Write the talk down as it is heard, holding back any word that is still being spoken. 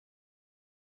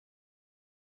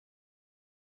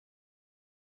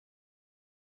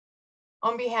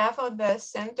On behalf of the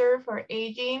Center for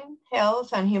Aging,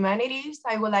 Health, and Humanities,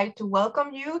 I would like to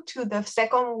welcome you to the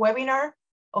second webinar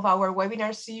of our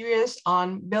webinar series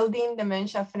on building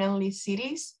dementia-friendly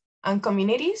cities and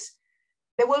communities.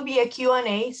 There will be a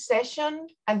Q&A session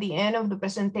at the end of the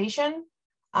presentation.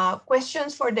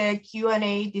 Questions for the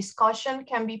Q&A discussion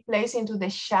can be placed into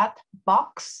the chat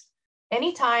box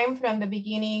anytime from the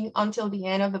beginning until the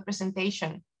end of the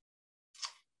presentation.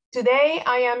 Today,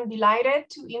 I am delighted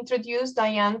to introduce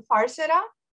Diane Farcera.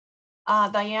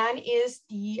 Diane is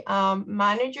the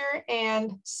manager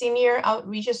and senior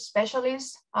outreach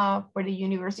specialist for the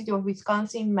University of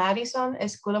Wisconsin-Madison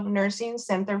School of Nursing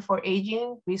Center for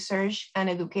Aging, Research, and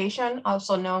Education,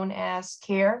 also known as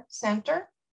CARE Center.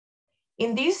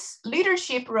 In this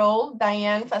leadership role,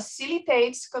 Diane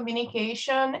facilitates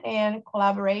communication and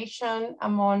collaboration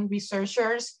among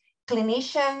researchers,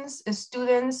 clinicians,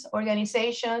 students,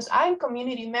 organizations, and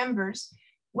community members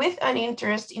with an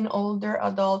interest in older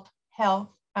adult health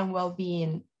and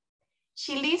well-being.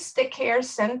 She leads the CARE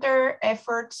Center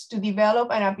efforts to develop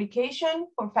an application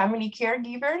for family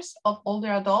caregivers of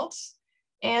older adults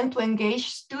and to engage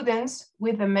students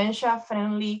with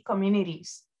dementia-friendly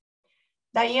communities.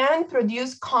 Diane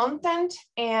produced content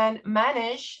and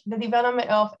managed the development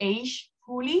of Age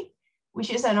Fully, which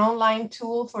is an online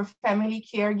tool for family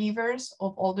caregivers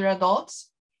of older adults.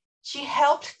 She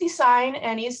helped design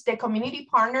and is the community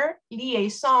partner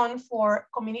liaison for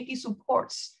community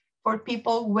supports for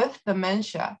people with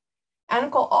dementia,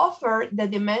 and co-authored the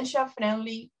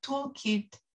Dementia-Friendly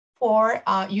Toolkit for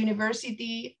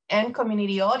university and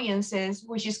community audiences,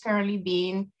 which is currently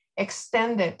being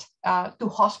extended to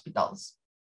hospitals.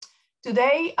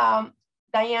 Today,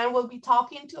 Diane will be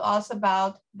talking to us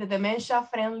about the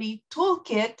Dementia-Friendly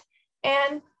Toolkit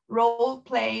and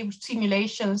role-play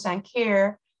simulations and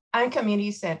care and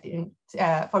community settings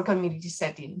for community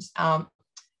settings.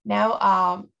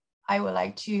 Now, I would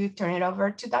like to turn it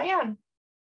over to Diane.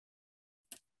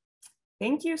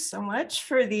 Thank you so much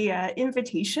for the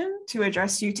invitation to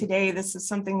address you today. This is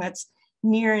something that's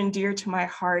near and dear to my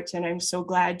heart, and I'm so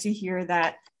glad to hear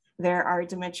that there are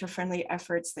dementia-friendly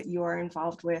efforts that you are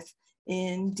involved with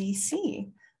in DC.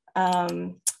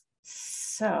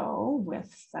 So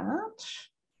with that,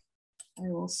 I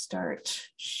will start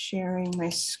sharing my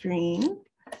screen.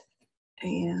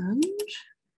 And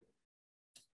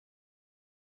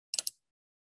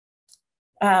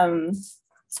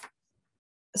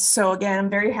so again, I'm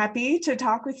very happy to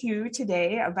talk with you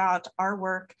today about our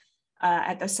work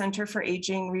at the Center for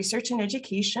Aging, Research, and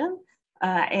Education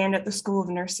and at the School of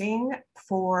Nursing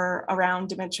for around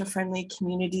dementia-friendly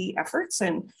community efforts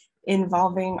and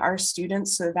involving our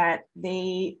students so that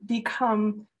they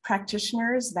become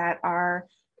practitioners that are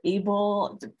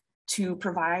able to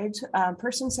provide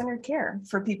person-centered care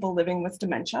for people living with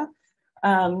dementia.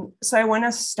 So I want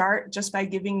to start just by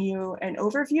giving you an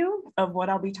overview of what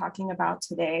I'll be talking about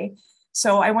today.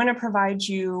 So I want to provide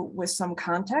you with some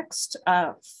context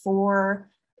for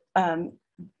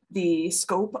the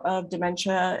scope of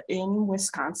dementia in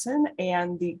Wisconsin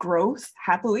and the growth,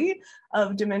 happily,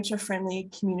 of dementia-friendly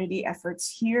community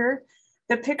efforts here.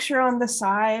 The picture on the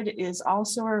side is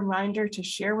also a reminder to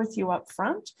share with you up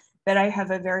front that I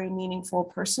have a very meaningful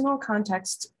personal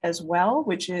context as well,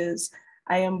 which is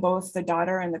I am both the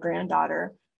daughter and the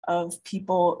granddaughter of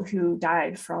people who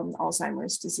died from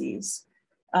Alzheimer's disease.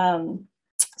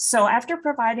 So after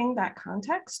providing that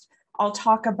context, I'll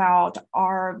talk about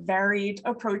our varied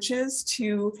approaches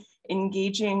to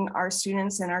engaging our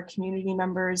students and our community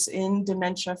members in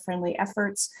dementia-friendly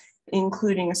efforts,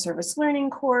 including a service learning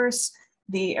course,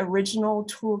 the original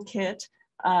toolkit,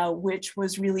 which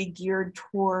was really geared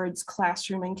towards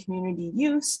classroom and community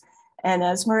use. And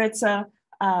as Maritza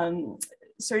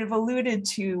sort of alluded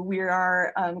to, we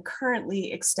are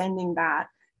currently extending that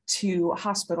to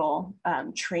hospital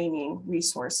training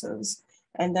resources.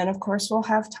 And then of course, we'll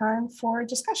have time for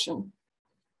discussion.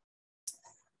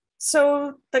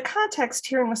 So the context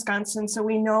here in Wisconsin, so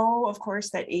we know, of course,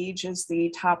 that age is the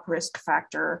top risk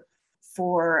factor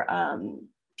for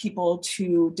people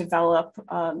to develop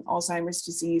Alzheimer's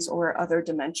disease or other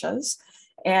dementias.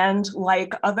 And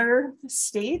like other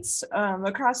states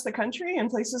across the country and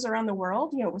places around the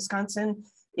world, you know, Wisconsin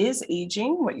is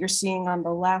aging. What you're seeing on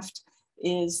the left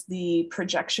is the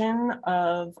projection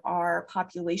of our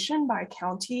population by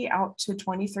county out to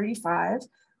 2035,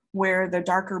 where the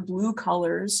darker blue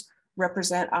colors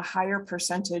represent a higher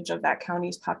percentage of that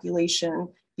county's population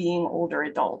being older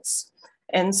adults.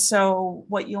 And so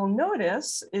what you'll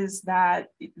notice is that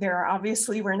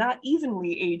we're not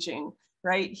evenly aging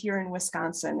right here in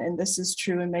Wisconsin. And this is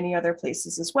true in many other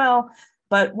places as well.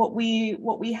 But what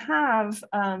we have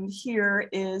here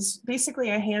is basically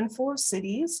a handful of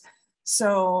cities.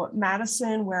 So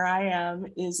Madison, where I am,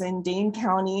 is in Dane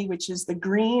County, which is the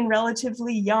green,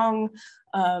 relatively young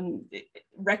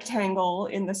rectangle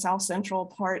in the south central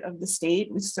part of the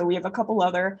state. So we have a couple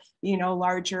other,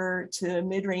 larger to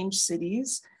mid-range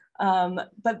cities.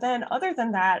 But then other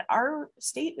than that, our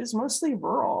state is mostly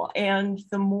rural, and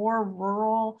the more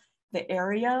rural the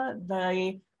area,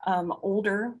 the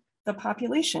older the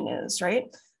population is,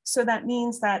 right? So that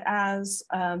means that as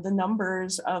the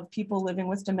numbers of people living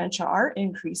with dementia are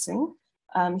increasing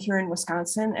here in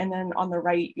Wisconsin, and then on the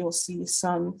right, you'll see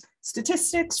some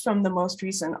statistics from the most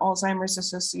recent Alzheimer's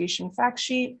Association fact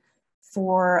sheet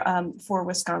for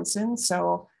Wisconsin.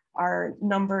 So our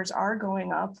numbers are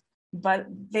going up, but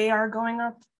they are going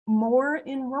up more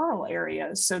in rural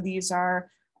areas. So these are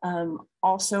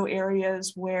also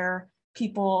areas where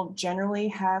people generally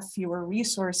have fewer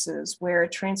resources, where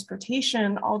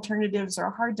transportation alternatives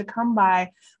are hard to come by,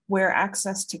 where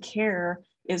access to care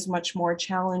is much more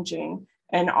challenging.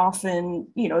 And often,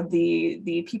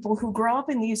 the people who grow up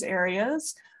in these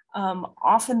areas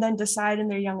often then decide in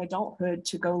their young adulthood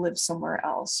to go live somewhere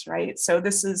else, right? So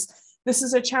this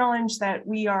is a challenge that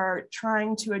we are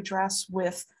trying to address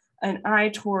with an eye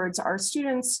towards our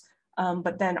students,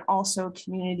 but then also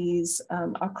communities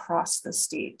across the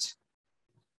state.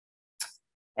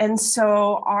 And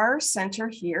so our center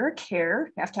here,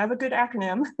 CARE, you have to have a good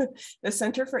acronym, the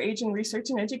Center for Aging Research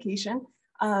and Education,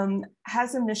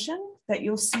 has a mission that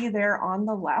you'll see there on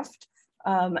the left.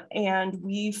 And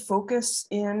we focus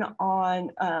in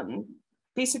on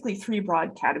basically three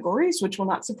broad categories, which will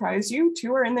not surprise you.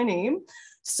 Two are in the name.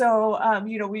 So,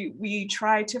 we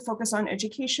try to focus on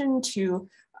education to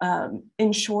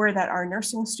ensure that our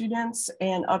nursing students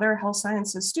and other health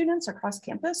sciences students across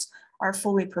campus are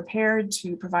fully prepared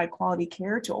to provide quality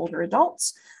care to older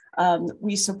adults.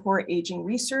 We support aging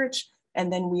research,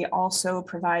 and then we also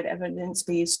provide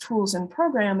evidence-based tools and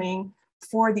programming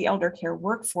for the elder care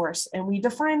workforce. And we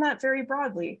define that very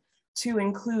broadly to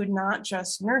include not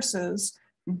just nurses,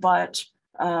 but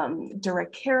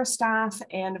direct care staff.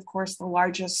 And of course, the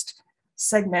largest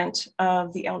segment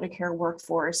of the elder care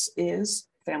workforce is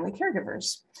family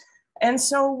caregivers. And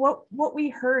so what we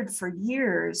heard for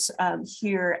years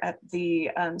here at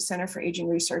the Center for Aging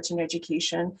Research and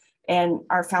Education, and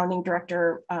our founding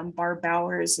director, Barb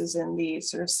Bowers, is in the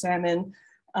sort of salmon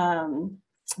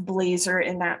blazer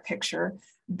in that picture.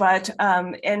 But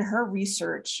in her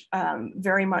research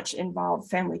very much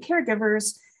involved family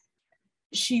caregivers.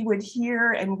 She would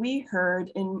hear, and we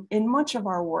heard in much of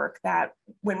our work, that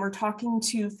when we're talking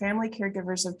to family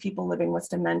caregivers of people living with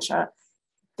dementia,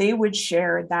 they would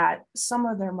share that some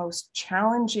of their most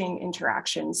challenging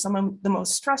interactions, some of the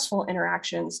most stressful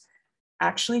interactions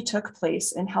actually took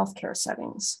place in healthcare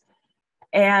settings.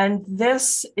 And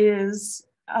this is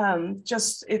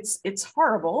it's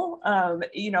horrible,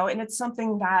 and it's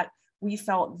something that we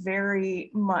felt very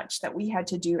much that we had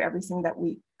to do everything that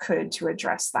we could to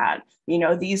address that.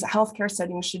 These healthcare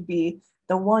settings should be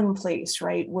the one place,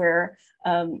 right, where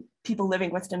people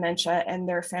living with dementia and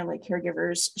their family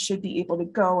caregivers should be able to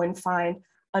go and find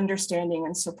understanding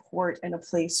and support in a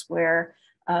place where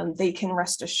they can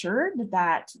rest assured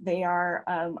that they are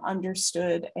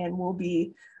understood and will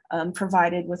be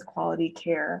provided with quality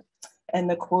care. And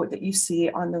the quote that you see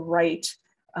on the right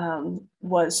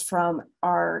was from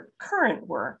our current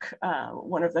work.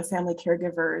 One of the family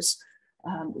caregivers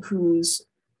whose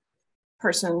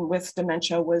person with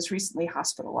dementia was recently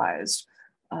hospitalized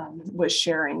was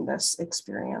sharing this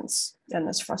experience and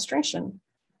this frustration.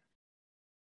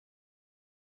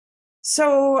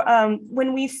 So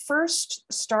when we first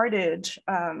started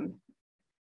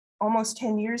almost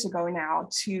 10 years ago now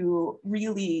to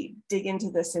really dig into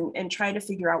this and try to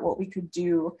figure out what we could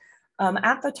do,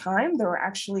 at the time, there were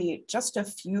actually just a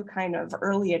few kind of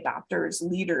early adopters,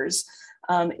 leaders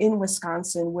in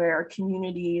Wisconsin where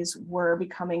communities were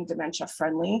becoming dementia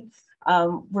friendly.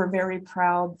 We're very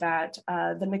proud that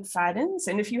the McFaddens,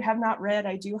 and if you have not read,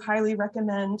 I do highly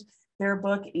recommend their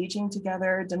book, Aging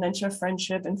Together, Dementia,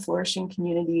 Friendship, and Flourishing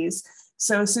Communities.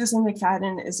 So Susan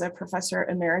McFadden is a professor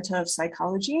emerita of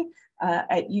psychology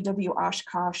at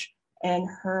UW-Oshkosh, and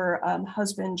her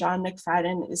husband, John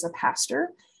McFadden, is a pastor.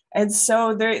 And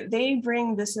so they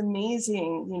bring this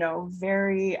amazing,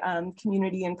 very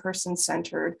community and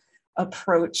person-centered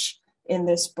approach in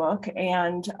this book.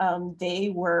 And they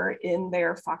were in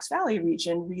their Fox Valley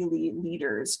region really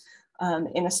leaders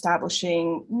in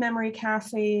establishing memory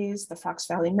cafes, the Fox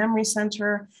Valley Memory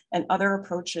Center, and other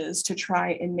approaches to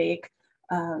try and make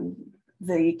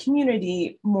the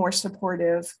community more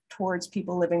supportive towards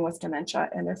people living with dementia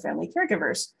and their family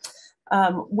caregivers.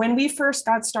 When we first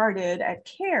got started at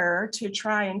CARE to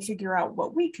try and figure out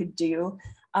what we could do,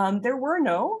 there were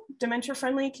no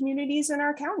dementia-friendly communities in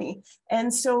our county.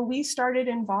 And so we started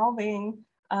involving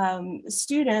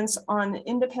students on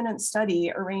independent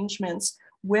study arrangements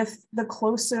with the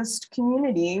closest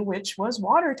community, which was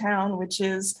Watertown, which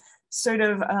is sort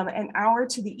of an hour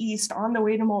to the east on the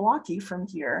way to Milwaukee from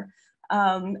here.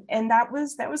 And that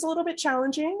was a little bit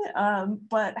challenging,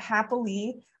 but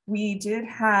happily we did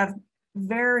have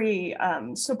very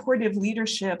supportive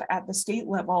leadership at the state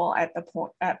level at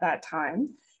that time.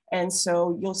 And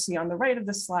so you'll see on the right of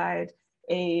the slide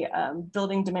a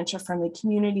Building Dementia-Friendly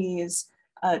Communities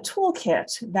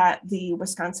toolkit that the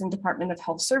Wisconsin Department of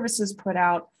Health Services put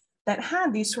out that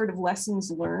had these sort of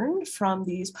lessons learned from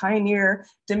these pioneer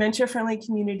dementia-friendly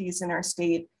communities in our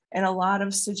state, and a lot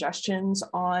of suggestions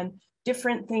on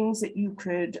different things that you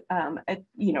could,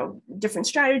 different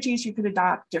strategies you could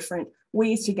adopt, different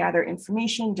ways to gather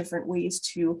information, different ways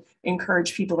to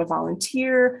encourage people to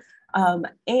volunteer.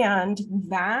 And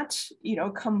that,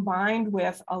 combined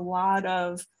with a lot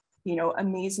of,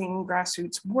 amazing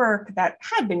grassroots work that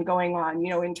had been going on,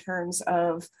 in terms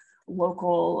of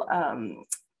local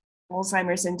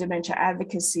Alzheimer's and dementia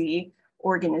advocacy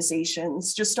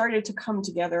organizations, just started to come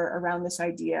together around this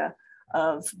idea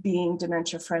of being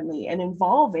dementia friendly and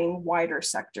involving wider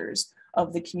sectors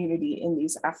of the community in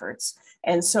these efforts.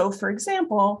 And so, for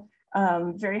example,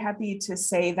 very happy to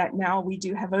say that now we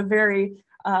do have a very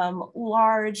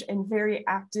large and very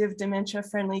active dementia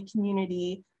friendly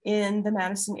community in the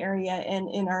Madison area and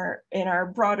in our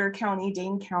broader county,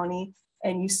 Dane County.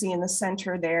 And you see in the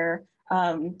center there,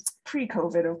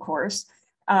 pre-COVID, of course,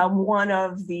 one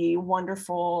of the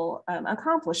wonderful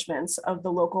accomplishments of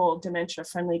the local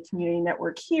dementia-friendly community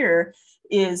network here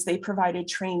is they provided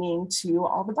training to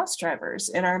all the bus drivers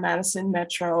in our Madison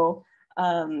Metro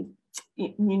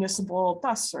municipal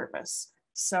bus service.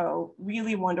 So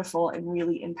really wonderful and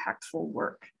really impactful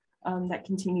work that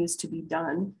continues to be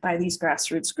done by these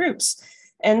grassroots groups.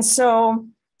 And so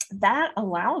that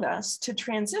allowed us to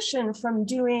transition from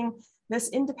doing this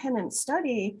independent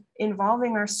study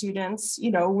involving our students,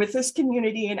 with this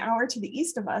community an hour to the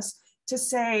east of us, to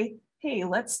say, hey,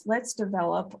 let's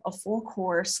develop a full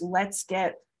course. Let's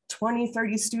get 20,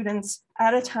 30 students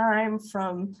at a time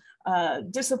from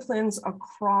disciplines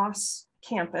across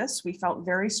campus. We felt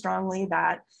very strongly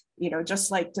that,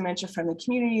 just like dementia-friendly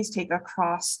communities take a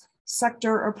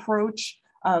cross-sector approach,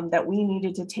 that we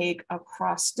needed to take a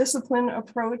cross-discipline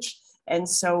approach. And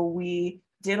so we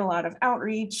did a lot of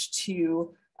outreach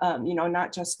to,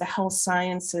 not just the health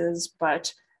sciences,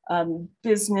 but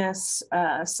business,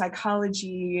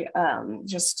 psychology,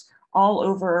 just all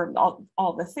over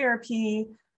all the therapy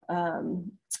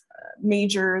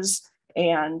majors,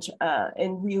 and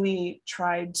really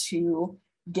tried to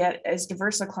get as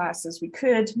diverse a class as we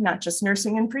could, not just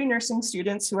nursing and pre-nursing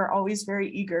students who are always very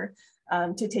eager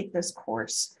to take this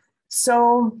course.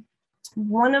 So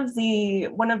one of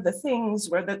the things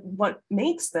what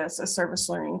makes this a service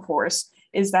learning course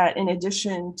is that in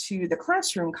addition to the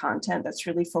classroom content that's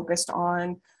really focused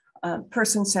on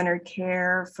person-centered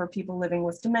care for people living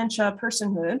with dementia,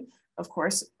 personhood, of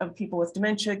course, of people with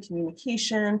dementia,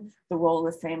 communication, the role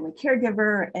of family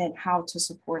caregiver and how to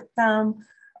support them,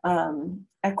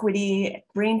 equity,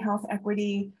 brain health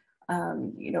equity,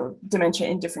 dementia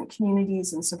in different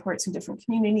communities and supports in different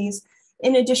communities.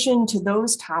 In addition to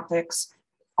those topics,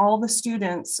 all the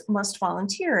students must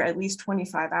volunteer at least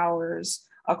 25 hours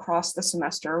across the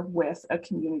semester with a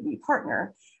community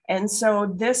partner. And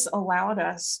so this allowed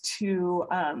us to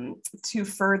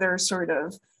further sort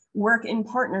of work in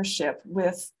partnership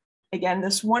with, again,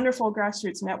 this wonderful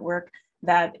grassroots network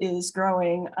that is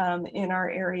growing in our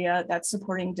area that's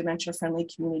supporting dementia-friendly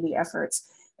community efforts.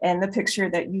 And the picture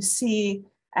that you see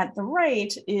at the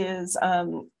right is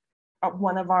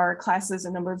one of our classes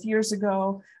a number of years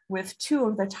ago with two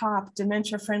of the top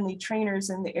dementia-friendly trainers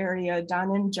in the area,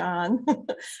 Don and John,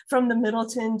 from the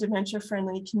Middleton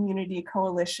Dementia-Friendly Community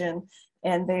Coalition.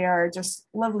 And they are just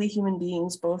lovely human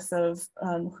beings, both of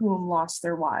whom lost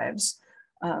their wives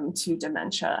to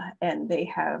dementia. And they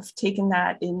have taken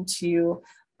that into,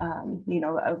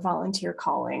 a volunteer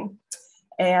calling.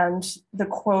 And the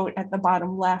quote at the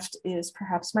bottom left is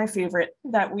perhaps my favorite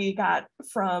that we got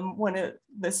from one of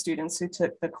the students who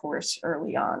took the course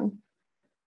early on.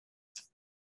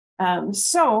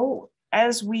 So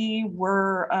as we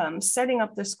were setting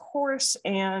up this course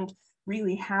and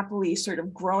really happily sort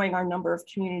of growing our number of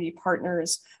community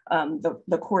partners,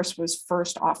 the course was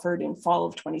first offered in fall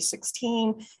of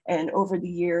 2016. And over the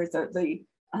year, the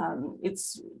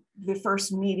It's the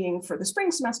first meeting for the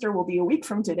spring semester will be a week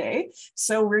from today.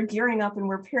 So we're gearing up and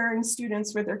we're pairing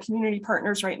students with their community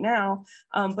partners right now.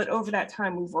 But over that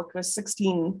time, we've worked with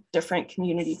 16 different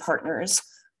community partners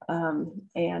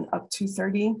and up to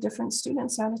 30 different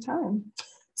students at a time.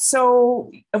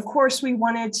 So of course, we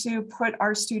wanted to put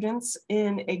our students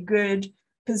in a good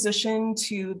position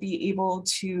to be able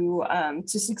to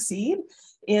succeed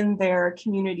in their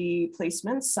community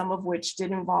placements, some of which did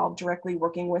involve directly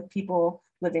working with people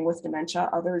living with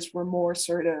dementia. Others were more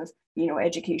sort of,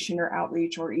 education or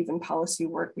outreach or even policy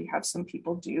work. We have some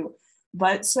people do.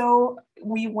 But so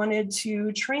we wanted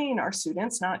to train our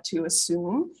students, not to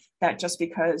assume that just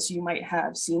because you might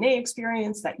have CNA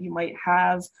experience, that you might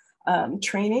have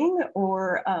training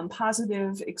or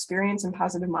positive experience and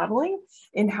positive modeling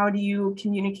in how do you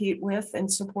communicate with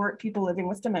and support people living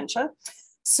with dementia.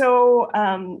 So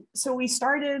we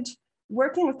started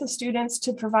working with the students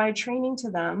to provide training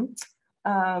to them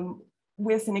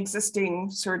with an existing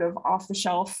sort of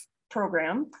off-the-shelf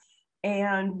program.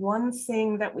 And one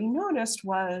thing that we noticed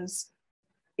was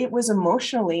it was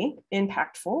emotionally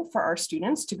impactful for our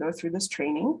students to go through this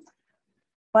training,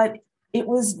 but it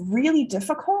was really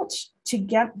difficult to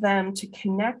get them to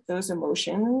connect those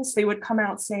emotions. They would come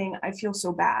out saying, I feel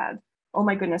so bad. Oh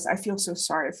my goodness, I feel so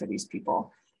sorry for these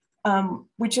people,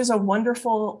 which is a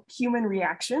wonderful human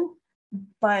reaction,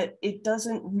 but it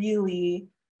doesn't really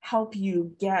help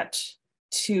you get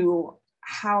to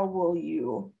how will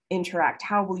you interact,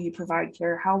 how will you provide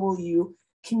care, how will you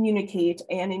communicate,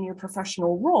 and in your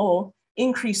professional role,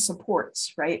 increase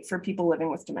supports, right, for people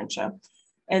living with dementia.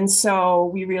 And so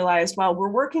we realized, well, we're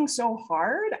working so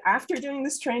hard after doing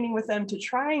this training with them to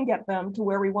try and get them to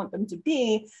where we want them to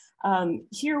be.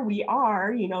 Here we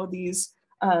are, these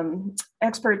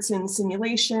experts in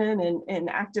simulation and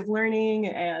active learning,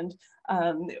 and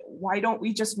why don't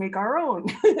we just make our own?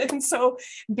 And so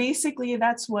basically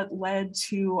that's what led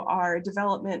to our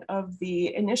development of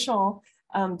the initial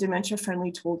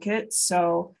Dementia-Friendly Toolkit.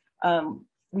 So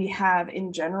we have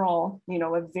in general,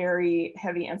 a very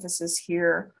heavy emphasis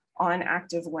here on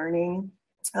active learning.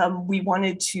 We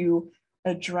wanted to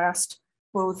address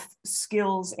both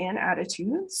skills and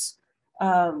attitudes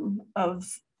of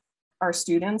our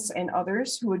students and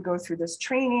others who would go through this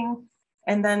training,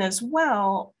 and then as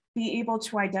well, be able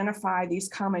to identify these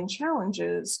common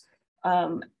challenges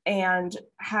and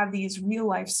have these real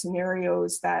life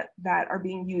scenarios that are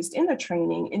being used in the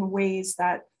training in ways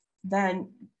that then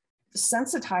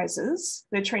sensitizes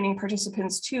the training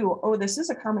participants to, oh, this is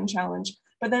a common challenge,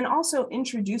 but then also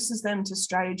introduces them to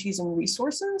strategies and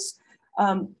resources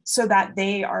so that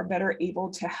they are better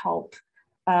able to help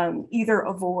either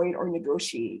avoid or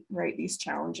negotiate, right, these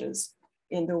challenges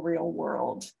in the real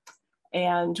world.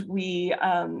 And we,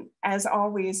 as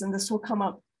always, and this will come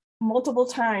up multiple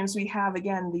times, we have,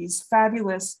 again, these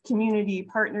fabulous community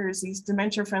partners, these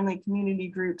dementia-friendly community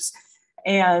groups.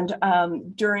 And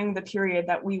during the period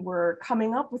that we were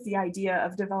coming up with the idea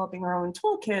of developing our own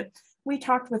toolkit, we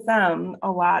talked with them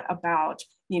a lot about,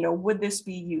 would this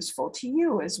be useful to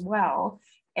you as well?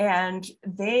 And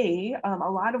they,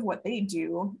 a lot of what they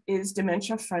do is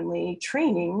dementia-friendly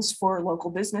trainings for local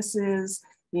businesses,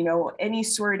 any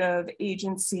sort of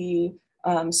agency,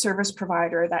 service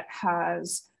provider that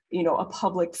has, a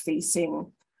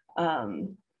public-facing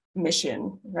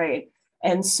mission, right?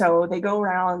 And so they go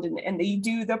around and they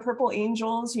do the Purple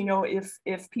Angels,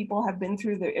 if people have been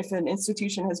through if an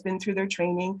institution has been through their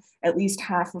training, at least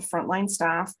half of frontline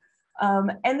staff.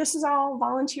 And this is all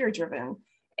volunteer driven.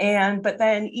 But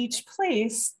then each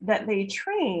place that they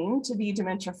train to be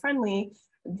dementia friendly,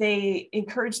 they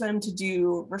encourage them to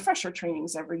do refresher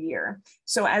trainings every year.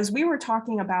 So as we were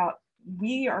talking about,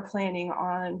 we are planning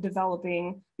on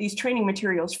developing these training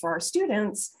materials for our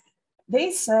students.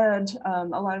 They said, a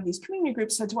lot of these community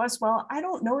groups said to us, well, I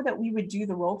don't know that we would do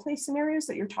the role play scenarios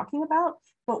that you're talking about,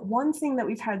 but one thing that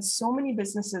we've had so many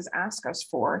businesses ask us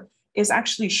for is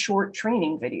actually short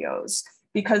training videos,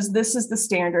 because this is the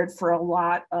standard for a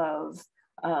lot of,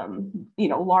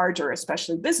 larger,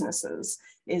 especially businesses,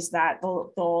 is that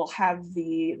they'll have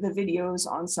the videos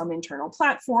on some internal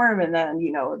platform, and then,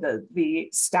 the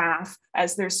staff,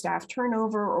 as their staff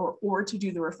turnover or to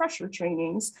do the refresher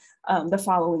trainings the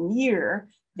following year,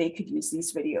 they could use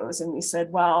these videos. And we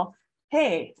said, well,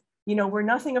 hey, we're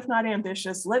nothing if not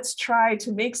ambitious. Let's try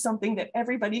to make something that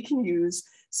everybody can use.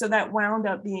 So that wound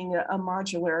up being a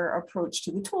modular approach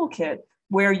to the toolkit,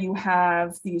 where you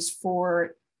have these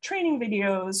 4 training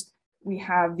videos, we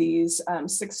have these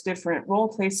 6 different role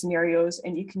play scenarios,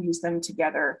 and you can use them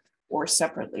together or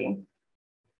separately.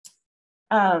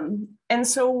 And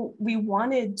so we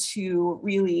wanted to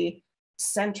really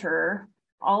center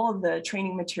all of the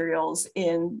training materials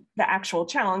in the actual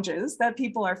challenges that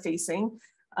people are facing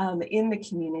in the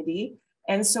community.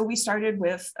 And so we started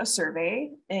with a survey,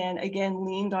 and again,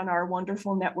 leaned on our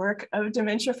wonderful network of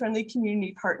dementia-friendly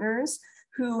community partners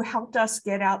who helped us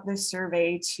get out this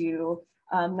survey to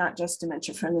not just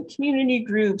dementia-friendly community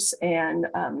groups and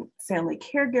family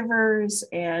caregivers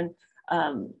and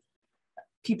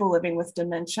people living with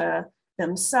dementia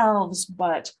themselves,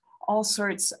 but all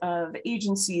sorts of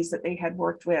agencies that they had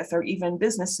worked with, or even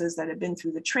businesses that had been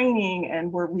through the training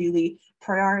and were really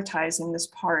prioritizing this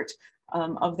part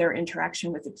of their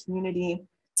interaction with the community.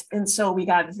 And so we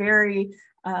got very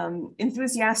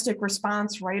enthusiastic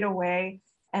response right away,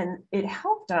 and it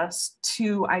helped us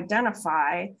to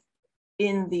identify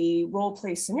in the role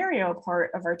play scenario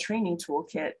part of our training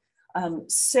toolkit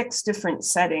 6 different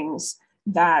settings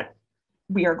that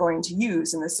we are going to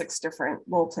use in the 6 different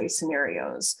role play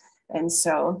scenarios. And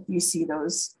so you see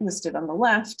those listed on the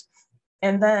left.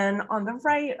 And then on the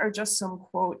right are just some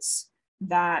quotes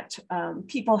that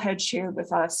people had shared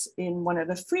with us in one of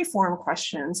the free-form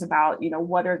questions about,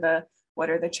 what are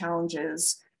the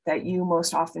challenges that you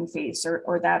most often face,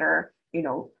 or that are,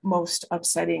 most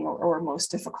upsetting or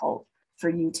most difficult for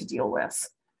you to deal with.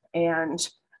 And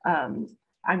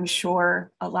I'm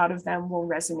sure a lot of them will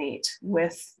resonate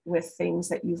with things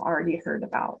that you've already heard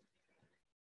about,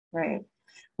 right?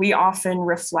 We often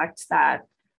reflect that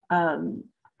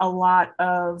a lot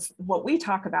of what we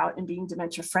talk about in being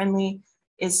dementia friendly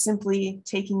is simply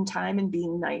taking time and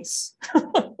being nice.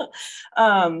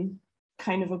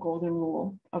 Kind of a golden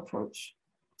rule approach.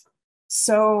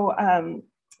 So,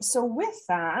 so with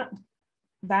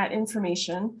that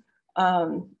information,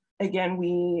 again,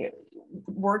 we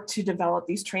worked to develop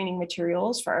these training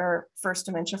materials for our first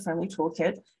dementia-friendly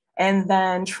toolkit, and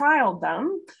then trialed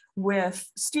them with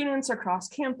students across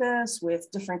campus, with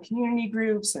different community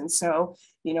groups. And so,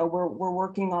 we're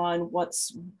working on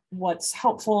what's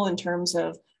helpful in terms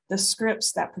of the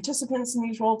scripts that participants in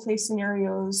these role play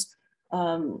scenarios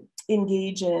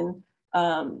engage in.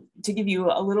 To give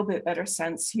you a little bit better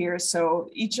sense here, so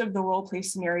each of the role play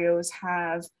scenarios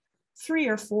have 3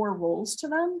 or 4 roles to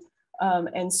them.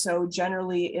 And so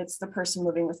generally it's the person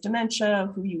living with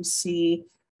dementia who you see.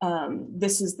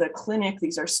 This is the clinic.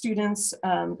 These are students,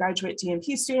 graduate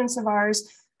DNP students of ours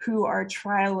who are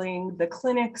trialing the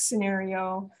clinic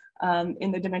scenario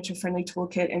in the dementia-friendly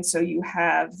toolkit. And so you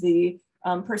have the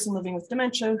person living with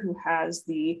dementia who has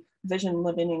the vision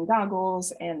limiting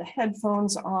goggles and the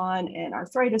headphones on and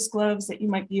arthritis gloves that you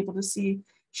might be able to see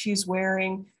she's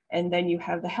wearing. And then you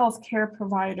have the healthcare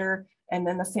provider and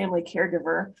then the family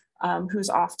caregiver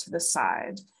who's off to the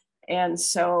side. And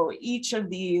so each of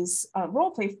these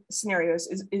role play scenarios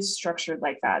is structured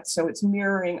like that. So it's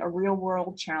mirroring a real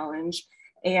world challenge.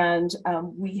 And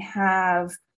we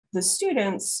have the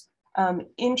students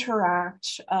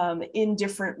interact in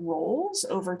different roles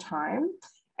over time.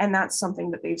 And that's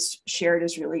something that they've shared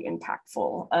is really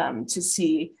impactful to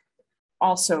see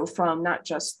also from not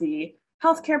just the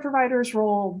healthcare provider's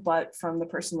role, but from the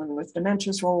person living with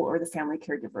dementia's role or the family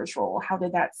caregiver's role. How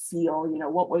did that feel?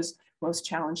 What was most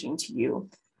challenging to you?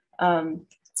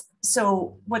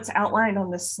 So what's outlined on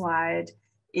this slide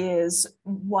is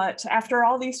what, after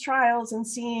all these trials and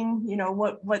seeing,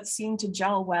 what seemed to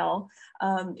gel well,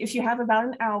 if you have about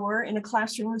an hour in a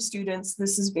classroom of students,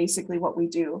 this is basically what we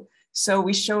do. So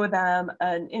we show them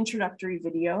an introductory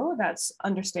video that's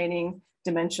understanding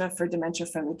dementia for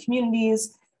dementia-friendly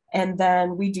communities. And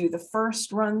then we do the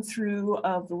first run through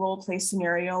of the role play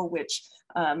scenario, which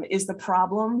is the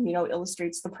problem,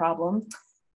 illustrates the problem.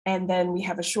 And then we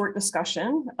have a short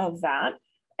discussion of that.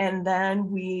 And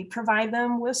then we provide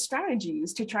them with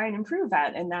strategies to try and improve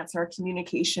that. And that's our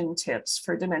communication tips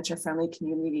for dementia-friendly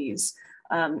communities,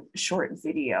 short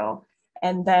video.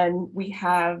 And then we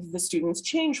have the students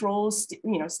change roles,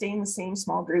 stay in the same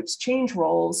small groups, change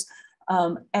roles,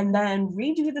 and then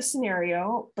redo the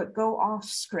scenario, but go off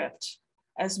script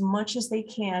as much as they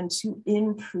can to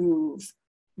improve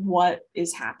what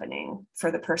is happening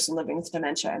for the person living with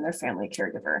dementia and their family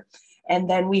caregiver. And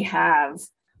then we have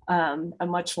a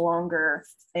much longer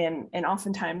and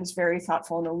oftentimes very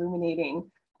thoughtful and illuminating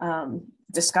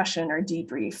discussion or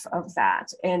debrief of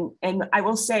that. And I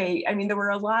will say, there were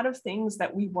a lot of things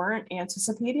that we weren't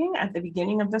anticipating at the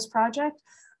beginning of this project,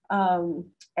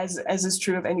 as is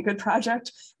true of any good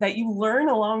project, that you learn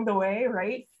along the way,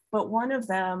 right? But one of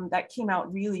them that came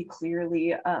out really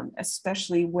clearly,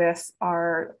 especially with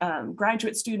our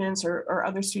graduate students or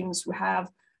other students who have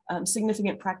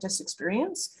significant practice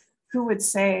experience, who would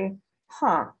say,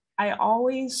 I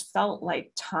always felt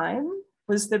like time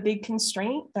was the big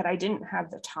constraint, that I didn't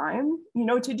have the time,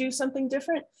 to do something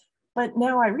different. But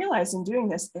now I realize in doing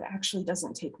this, it actually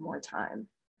doesn't take more time,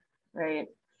 right?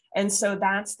 And so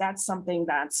that's something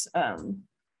that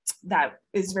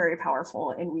is very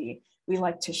powerful, and we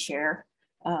like to share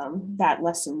that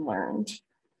lesson learned.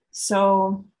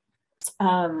 So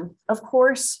of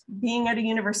course, being at a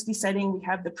university setting, we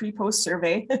have the pre-post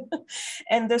survey,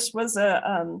 and this was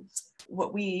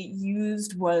what we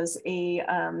used was a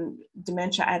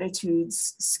dementia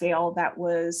attitudes scale that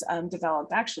was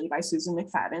developed actually by Susan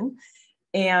McFadden.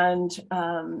 And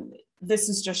this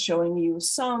is just showing you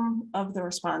some of the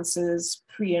responses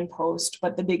pre and post,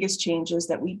 but the biggest changes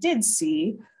that we did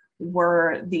see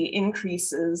were the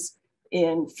increases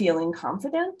in feeling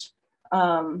confident,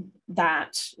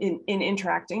 that in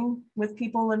interacting with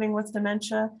people living with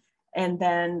dementia, and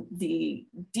then the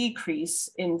decrease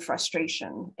in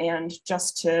frustration. And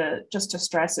just to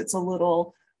stress, it's a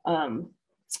little,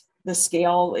 the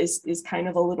scale is kind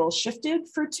of a little shifted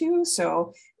for 2.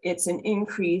 So it's an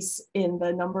increase in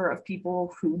the number of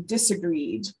people who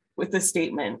disagreed with the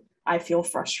statement, I feel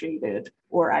frustrated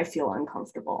or I feel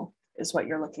uncomfortable, is what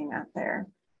you're looking at there.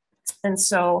 And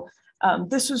so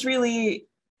this was really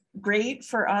great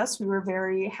for us. We were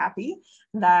very happy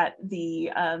that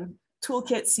the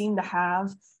toolkit seemed to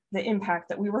have the impact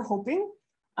that we were hoping.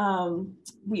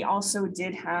 We also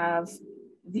did have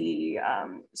the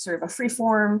sort of a free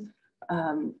form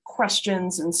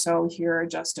questions. And so here are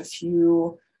just a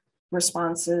few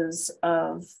responses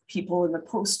of people in the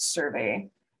post survey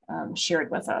shared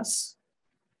with us.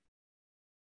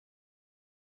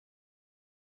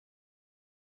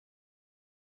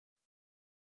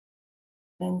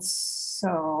 And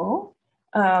so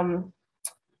I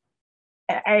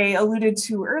alluded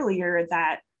to earlier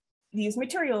that these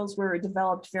materials were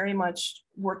developed very much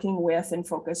working with and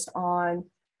focused on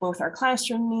both our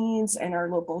classroom needs and our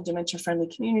local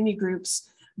dementia-friendly community groups.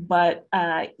 But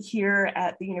here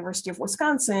at the University of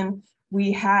Wisconsin,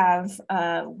 we have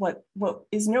what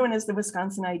is known as the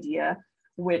Wisconsin Idea,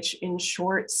 which in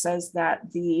short says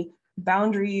that the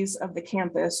boundaries of the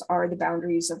campus are the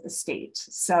boundaries of the state.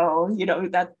 So, you know,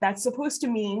 that's supposed to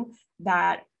mean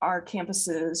that our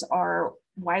campuses are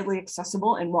widely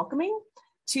accessible and welcoming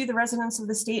to the residents of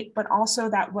the state, but also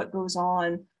that what goes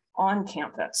on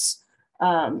campus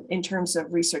in terms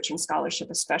of research and scholarship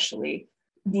especially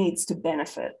needs to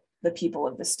benefit the people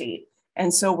of the state.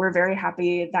 And so we're very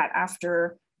happy that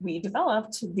after we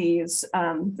developed these,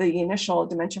 the initial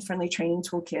dementia-friendly training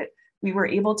toolkit, we were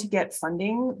able to get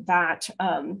funding that,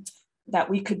 that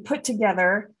we could put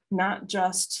together not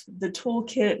just the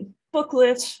toolkit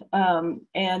booklet and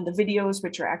the videos,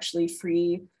 which are actually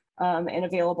free and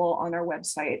available on our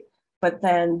website, but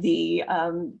then the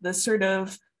sort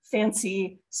of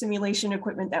fancy simulation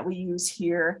equipment that we use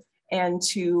here, and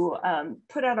to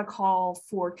put out a call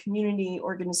for community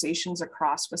organizations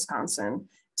across Wisconsin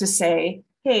to say,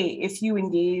 hey, if you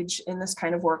engage in this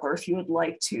kind of work, or if you would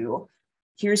like to,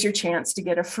 here's your chance to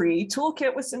get a free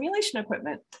toolkit with simulation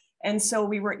equipment. And so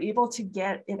we were able to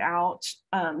get it out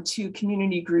to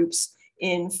community groups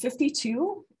in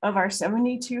 52 of our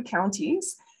 72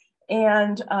 counties.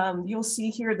 And you'll see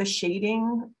here the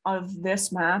shading of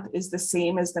this map is the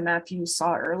same as the map you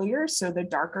saw earlier. So the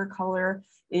darker color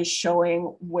is showing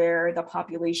where the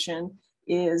population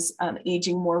is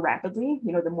aging more rapidly,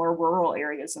 you know, the more rural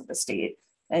areas of the state.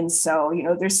 And so, you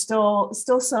know, there's still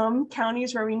some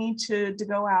counties where we need to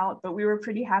go out, but we were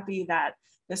pretty happy that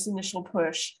this initial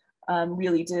push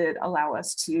really did allow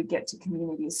us to get to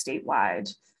communities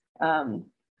statewide. And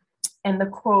the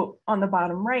quote on the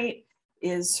bottom right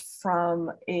is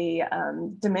from a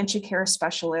dementia care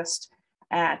specialist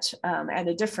at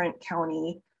a different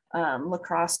county, La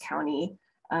Crosse County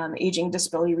Aging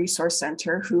Disability Resource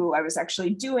Center, who I was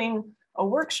actually doing a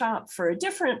workshop for a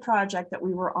different project that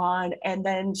we were on. And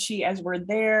then she, as we're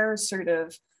there sort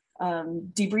of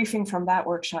debriefing from that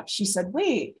workshop, she said,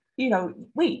 wait,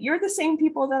 you're the same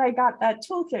people that I got that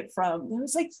toolkit from. And I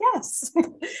was like, yes,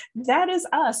 that is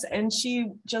us. And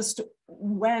she just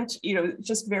went,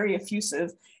 just very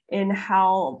effusive in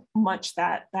how much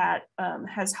that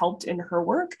has helped in her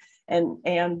work.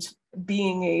 And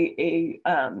being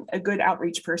a good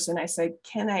outreach person, I said,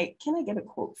 can I get a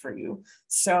quote for you?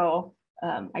 So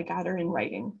I got her in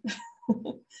writing.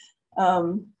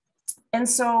 And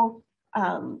so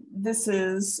this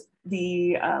is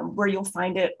the where you'll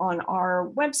find it on our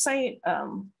website,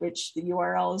 which the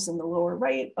URL is in the lower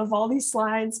right of all these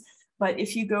slides. But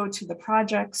if you go to the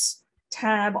projects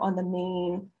tab on the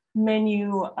main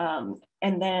menu,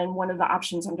 and then one of the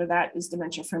options under that is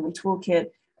Dementia-Friendly Toolkit,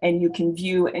 and you can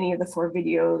view any of the 4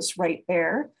 videos right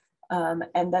there.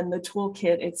 And then the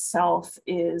toolkit itself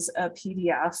is a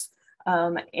PDF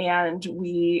And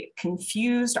we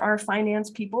confused our finance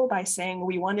people by saying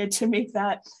we wanted to make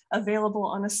that available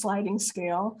on a sliding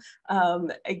scale.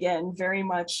 Again, very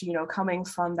much, coming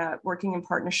from that working in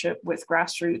partnership with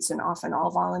grassroots and often all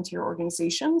volunteer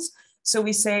organizations. So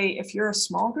we say, if you're a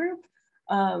small group,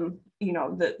 the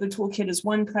toolkit is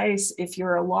one price. If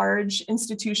you're a large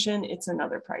institution, it's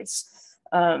another price,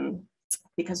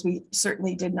 because we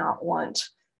certainly did not want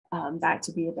that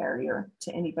to be a barrier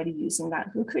to anybody using that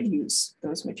who could use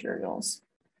those materials.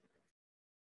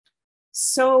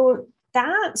 So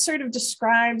that sort of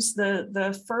describes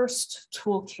the first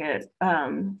toolkit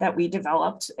that we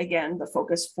developed. Again, the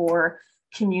focus for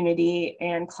community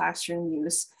and classroom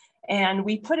use. And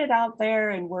we put it out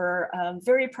there, and we're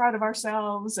very proud of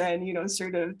ourselves, and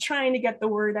sort of trying to get the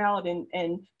word out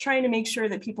and trying to make sure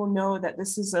that people know that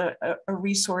this is a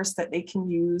resource that they can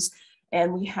use.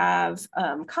 And we have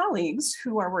colleagues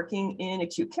who are working in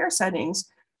acute care settings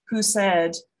who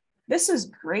said, this is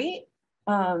great.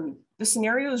 The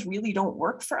scenarios really don't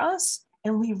work for us.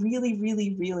 And we really,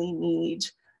 really, really need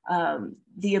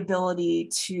the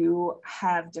ability to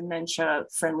have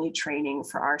dementia-friendly training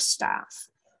for our staff,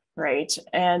 right?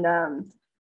 And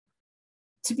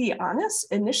to be honest,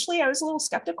 initially I was a little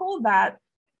skeptical that,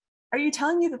 are you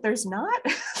telling me that there's not?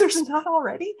 There's not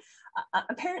already?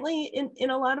 Apparently in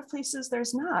a lot of places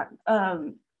there's not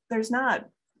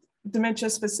dementia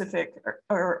specific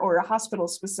or a hospital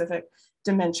specific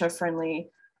dementia friendly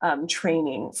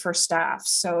training for staff.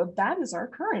 So that is our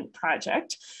current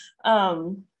project.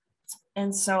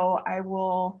 And so I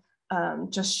will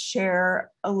just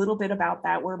share a little bit about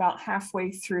that. We're about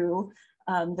halfway through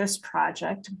this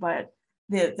project, but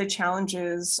the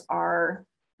challenges are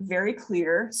very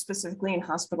clear, specifically in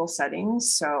hospital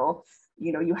settings. So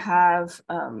you have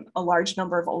a large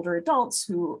number of older adults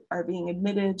who are being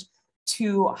admitted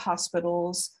to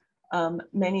hospitals.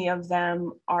 Many of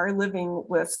them are living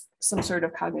with some sort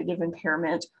of cognitive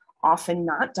impairment, often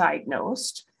not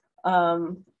diagnosed.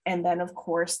 And then, of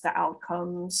course, the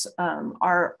outcomes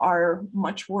are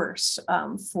much worse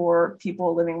for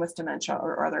people living with dementia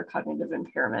or other cognitive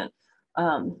impairment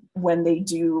when they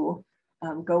do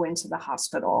go into the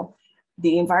hospital.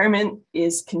 The environment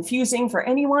is confusing for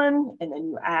anyone, and then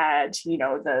you add,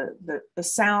 the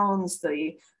sounds,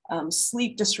 the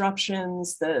sleep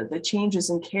disruptions, the changes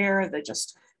in care, the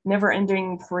just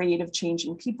never-ending parade of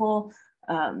changing people.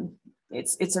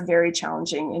 It's a very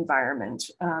challenging environment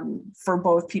for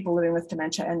both people living with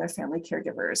dementia and their family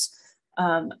caregivers.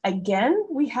 Again,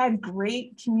 we had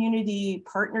great community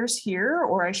partners here,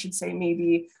 or I should say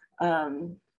maybe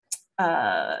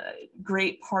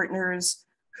great partners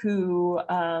who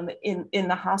in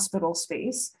the hospital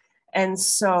space. And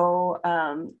so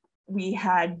we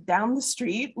had down the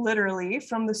street, literally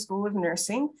from the School of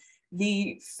Nursing,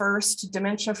 the first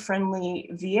dementia-friendly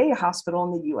VA hospital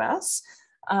in the US.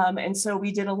 And so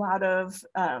we did a lot of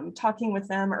talking with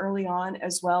them early on,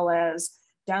 as well as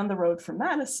down the road from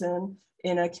Madison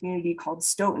in a community called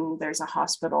Stoughton. There's a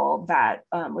hospital that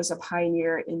was a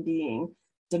pioneer in being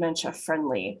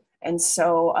dementia-friendly. And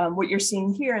so what you're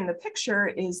seeing here in the picture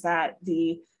is that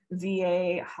the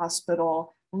VA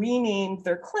hospital renamed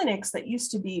their clinics that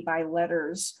used to be by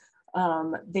letters.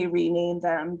 They renamed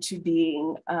them to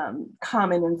being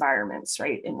common environments,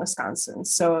 right, in Wisconsin.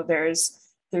 So there's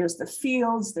the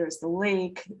fields, there's the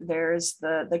lake, there's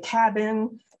the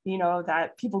cabin,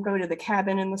 that people go to the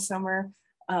cabin in the summer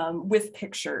with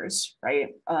pictures,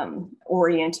 right,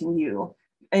 orienting you.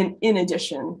 And in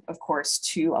addition, of course,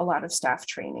 to a lot of staff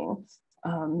training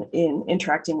in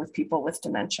interacting with people with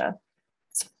dementia.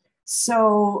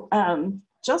 So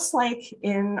just like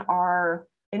in our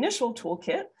initial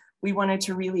toolkit, we wanted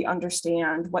to really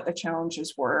understand what the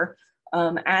challenges were.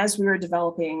 As we were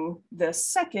developing the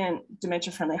second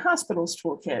Dementia-Friendly Hospitals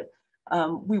toolkit,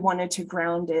 we wanted to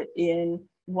ground it in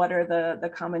what are the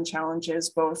common challenges,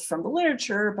 both from the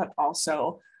literature, but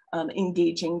also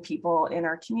engaging people in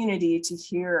our community to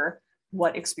hear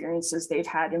what experiences they've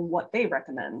had and what they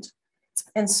recommend.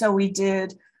 And so we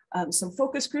did some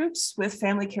focus groups with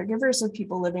family caregivers of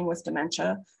people living with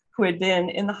dementia who had been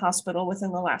in the hospital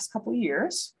within the last couple of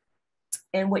years.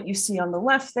 And what you see on the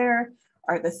left there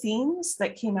are the themes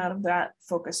that came out of that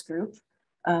focus group.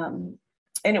 And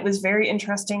it was very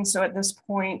interesting. So at this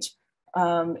point,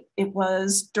 it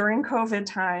was during COVID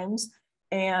times,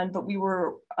 but we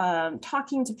were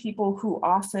talking to people who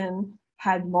often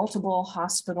had multiple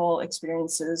hospital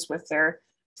experiences with their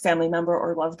family member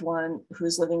or loved one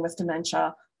who's living with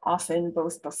dementia, often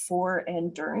both before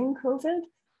and during COVID.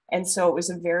 And so it was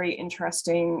a very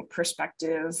interesting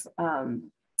perspective,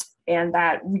 and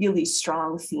that really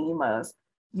strong theme of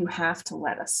you have to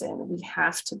let us in. We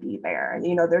have to be there.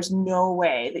 You know, there's no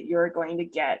way that you're going to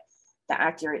get the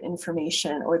accurate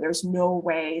information, or there's no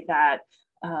way that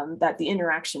that the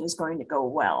interaction is going to go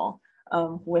well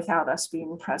without us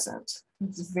being present.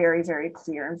 It's very, very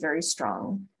clear and very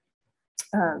strong.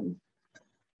 And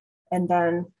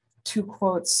then 2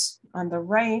 quotes on the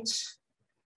right,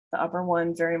 the upper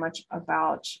one very much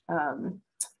about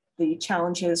the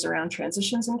challenges around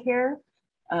transitions in care,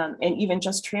 and even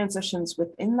just transitions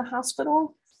within the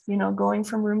hospital, you know, going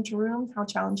from room to room, how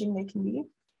challenging they can be.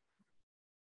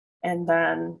 And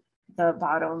then the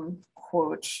bottom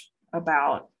quote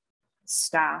about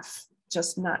staff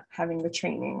just not having the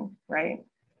training, right?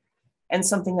 And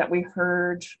something that we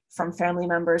heard from family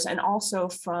members and also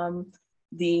from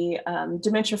the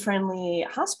dementia-friendly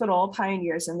hospital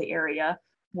pioneers in the area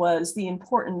was the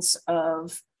importance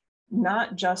of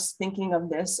not just thinking of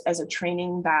this as a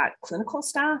training that clinical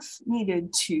staff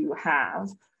needed to have,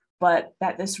 but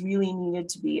that this really needed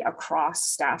to be across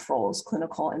staff roles,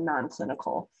 clinical and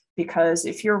non-clinical. Because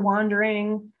if you're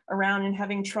wandering around and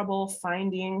having trouble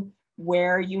finding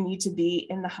where you need to be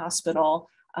in the hospital,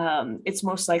 it's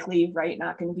most likely, right,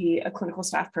 not going to be a clinical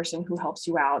staff person who helps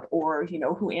you out, or, you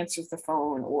know, who answers the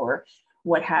phone or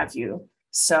what have you.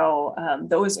 So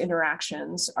those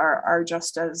interactions are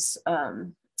just as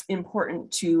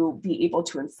important to be able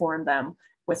to inform them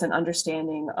with an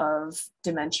understanding of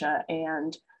dementia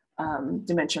and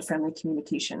dementia-friendly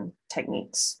communication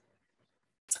techniques.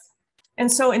 And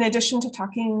so in addition to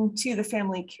talking to the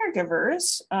family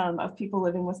caregivers of people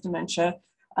living with dementia,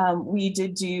 we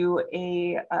did do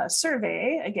a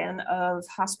survey, again, of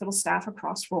hospital staff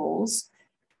across roles.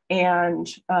 And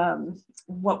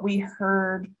what we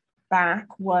heard back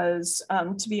was,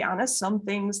 to be honest, some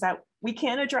things that we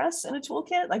can address in a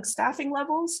toolkit, like staffing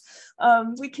levels,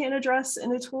 we can address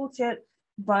in a toolkit,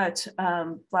 but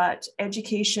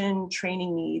education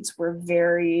training needs were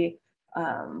very,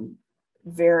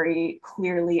 very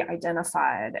clearly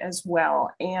identified as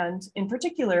well. And in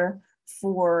particular,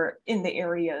 for in the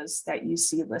areas that you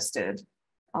see listed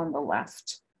on the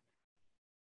left.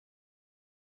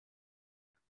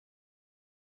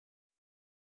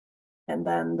 And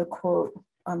then the quote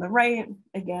on the right,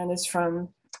 again, is from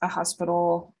a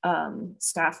hospital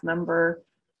staff member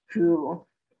who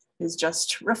is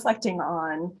just reflecting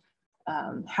on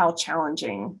how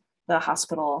challenging the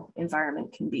hospital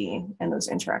environment can be and those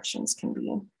interactions can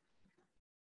be.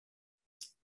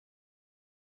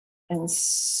 And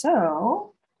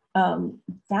so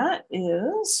that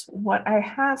is what I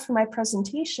have for my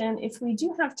presentation. If we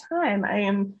do have time, I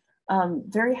am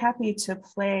very happy to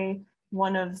play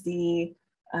one of the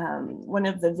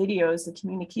videos, the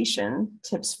communication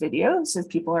tips videos, if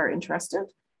people are interested.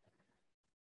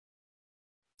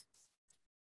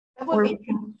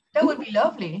 That would be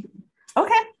lovely.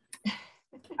 Okay.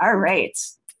 All right.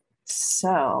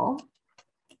 So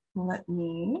let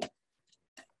me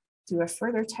do a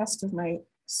further test of my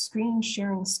screen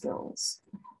sharing skills.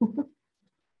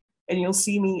 And you'll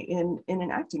see me in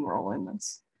an acting role in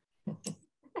this.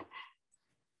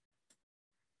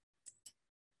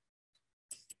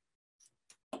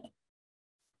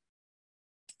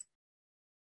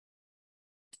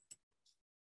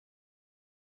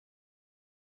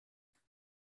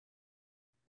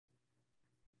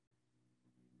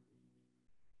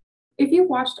 If you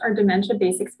watched our Dementia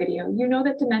Basics video, you know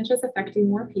that dementia is affecting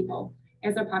more people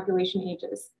as our population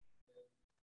ages.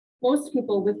 Most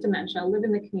people with dementia live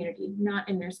in the community, not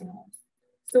in nursing homes.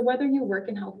 So whether you work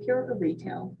in healthcare or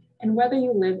retail, and whether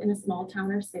you live in a small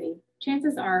town or city,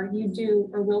 chances are you do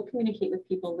or will communicate with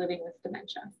people living with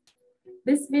dementia.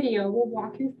 This video will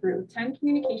walk you through 10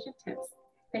 communication tips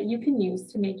that you can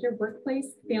use to make your workplace,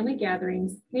 family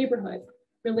gatherings, neighborhood,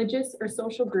 religious or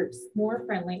social groups more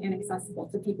friendly and accessible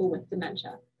to people with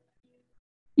dementia.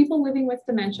 People living with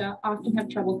dementia often have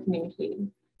trouble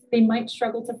communicating. They might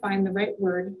struggle to find the right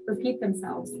word, repeat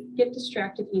themselves, get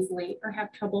distracted easily, or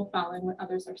have trouble following what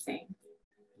others are saying.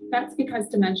 That's because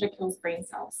dementia kills brain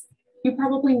cells. You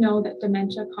probably know that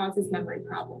dementia causes memory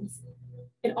problems.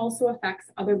 It also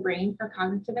affects other brain or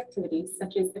cognitive activities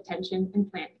such as attention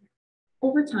and planning.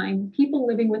 Over time, people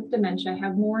living with dementia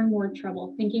have more and more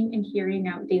trouble thinking and carrying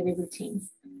out daily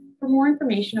routines. For more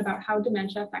information about how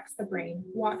dementia affects the brain,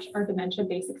 watch our Dementia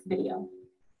Basics video.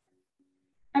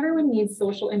 Everyone needs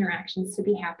social interactions to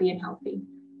be happy and healthy,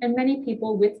 and many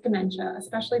people with dementia,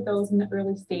 especially those in the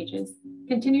early stages,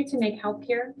 continue to make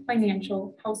healthcare,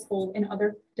 financial, household, and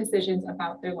other decisions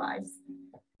about their lives.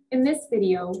 In this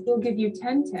video, we'll give you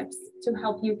 10 tips to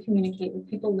help you communicate with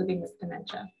people living with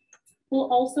dementia. We'll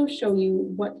also show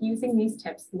you what using these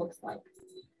tips looks like.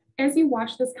 As you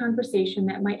watch this conversation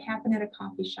that might happen at a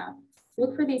coffee shop,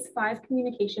 look for these 5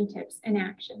 communication tips in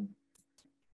action.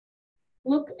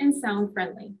 Look and sound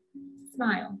friendly.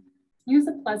 Smile. Use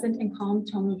a pleasant and calm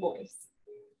tone of voice.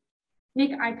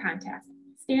 Make eye contact.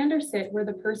 Stand or sit where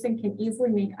the person can easily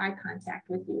make eye contact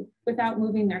with you without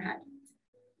moving their head.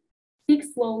 Speak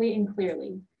slowly and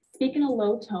clearly. Speak in a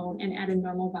low tone and at a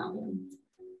normal volume.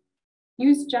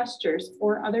 Use gestures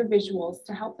or other visuals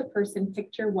to help the person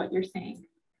picture what you're saying.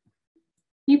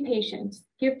 Be patient.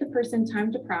 Give the person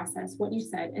time to process what you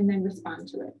said and then respond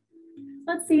to it.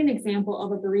 Let's see an example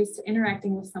of a barista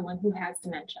interacting with someone who has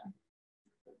dementia.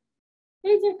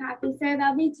 Here's your coffee, sir.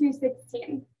 That'll be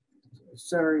 $2.16.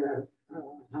 Sorry,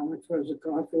 how much was the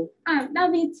coffee?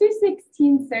 That'll be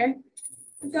 $2.16, sir.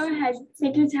 Go ahead,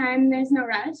 take your time. There's no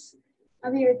rush.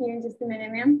 I'll be with you in just a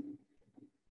minute, ma'am.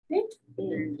 Thank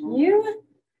you.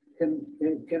 Can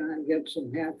I get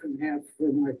some half and half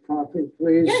for my coffee,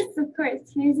 please? Yes, of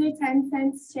course. Here's your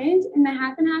 10-cent change, and the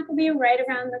half and half will be right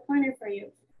around the corner for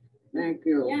you. Thank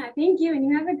you. Yeah, thank you, and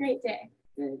you have a great day.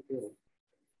 Thank you.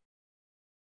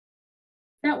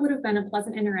 That would have been a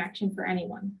pleasant interaction for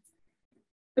anyone.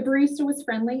 The barista was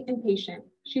friendly and patient.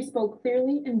 She spoke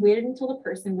clearly and waited until the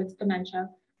person with dementia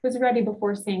was ready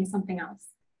before saying something else.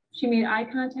 She made eye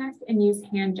contact and used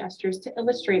hand gestures to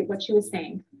illustrate what she was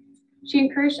saying. She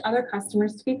encouraged other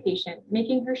customers to be patient,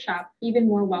 making her shop even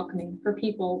more welcoming for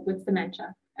people with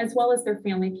dementia, as well as their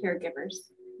family caregivers.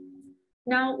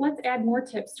 Now, let's add more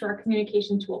tips to our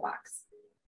communication toolbox.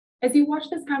 As you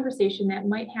watch this conversation that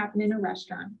might happen in a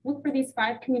restaurant, look for these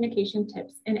 5 communication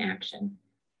tips in action.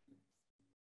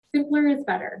 Simpler is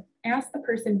better. Ask the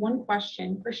person one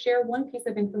question or share one piece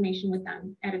of information with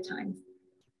them at a time.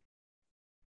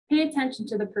 Pay attention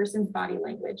to the person's body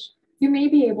language. You may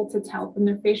be able to tell from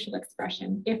their facial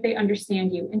expression if they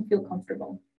understand you and feel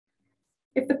comfortable.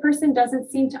 If the person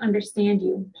doesn't seem to understand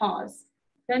you, pause.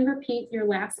 Then repeat your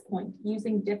last point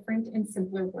using different and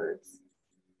simpler words.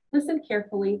 Listen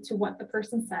carefully to what the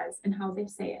person says and how they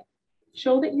say it.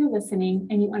 Show that you're listening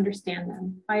and you understand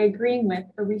them by agreeing with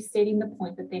or restating the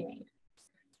point that they made.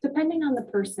 Depending on the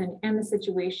person and the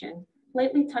situation,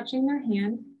 lightly touching their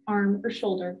hand, arm, or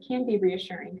shoulder can be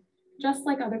reassuring. Just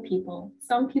like other people,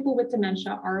 some people with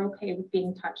dementia are okay with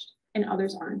being touched and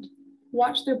others aren't.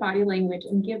 Watch their body language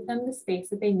and give them the space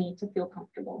that they need to feel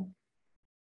comfortable.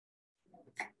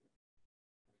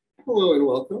 Hello and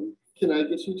welcome. Can I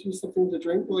get you two something to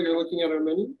drink while you're looking at our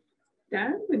menu?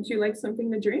 Dad, would you like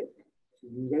something to drink?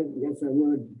 Yes, I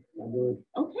would.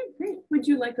 Okay, great. Would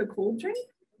you like a cold drink?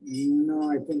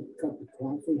 No, I think a cup of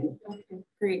coffee. Okay,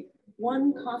 great.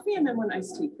 1 coffee and then 1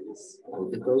 iced tea, please. I'll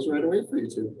get those right away for you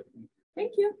two.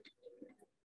 Thank you.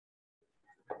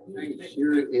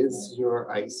 Here is your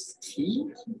iced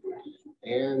tea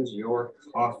and your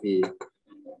coffee.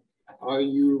 Are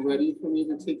you ready for me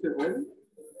to take your order?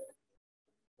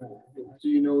 Do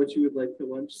you know what you would like for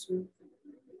lunch, sir?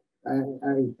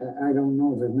 I don't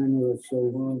know. The menu is so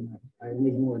long. I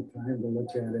need more time to look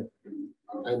at it.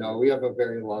 I know, we have a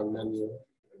very long menu.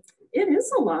 It is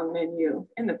a long menu,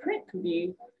 and the print could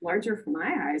be larger for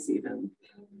my eyes even.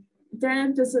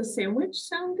 Dad, does a sandwich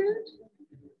sound good?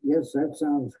 Yes, that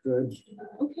sounds good.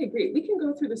 Okay, great. We can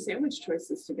go through the sandwich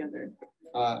choices together.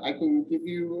 I can give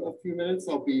you a few minutes.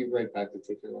 I'll be right back to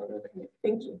take your order.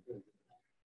 Thank you.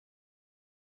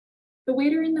 The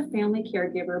waiter and the family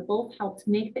caregiver both help to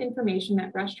make the information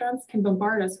that restaurants can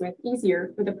bombard us with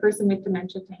easier for the person with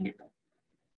dementia to handle.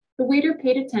 The waiter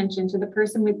paid attention to the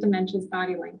person with dementia's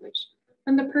body language.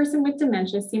 When the person with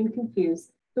dementia seemed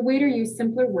confused, the waiter used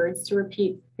simpler words to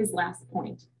repeat his last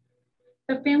point.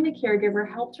 The family caregiver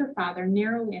helped her father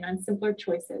narrow in on simpler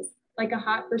choices, like a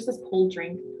hot versus cold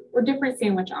drink or different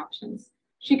sandwich options.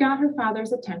 She got her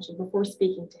father's attention before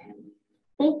speaking to him.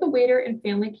 Both the waiter and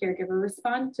family caregiver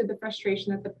responded to the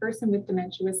frustration that the person with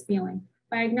dementia was feeling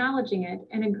by acknowledging it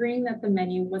and agreeing that the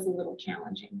menu was a little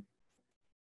challenging.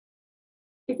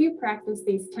 If you practice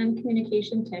these 10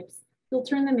 communication tips, you'll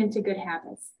turn them into good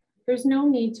habits. There's no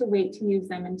need to wait to use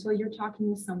them until you're talking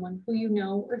with someone who you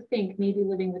know or think may be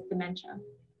living with dementia.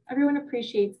 Everyone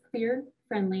appreciates clear,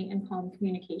 friendly, and calm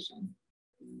communication.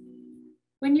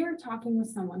 When you are talking with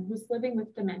someone who's living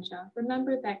with dementia,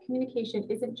 remember that communication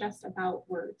isn't just about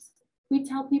words. We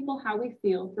tell people how we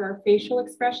feel through our facial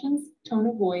expressions, tone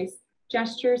of voice,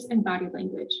 gestures, and body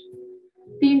language.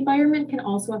 The environment can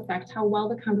also affect how well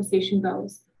the conversation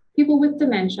goes. People with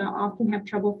dementia often have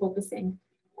trouble focusing.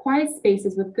 Quiet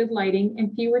spaces with good lighting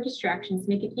and fewer distractions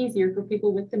make it easier for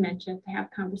people with dementia to have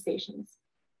conversations.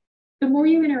 The more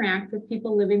you interact with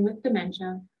people living with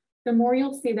dementia, the more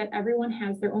you'll see that everyone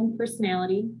has their own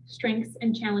personality, strengths,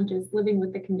 and challenges living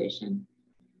with the condition.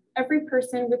 Every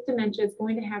person with dementia is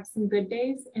going to have some good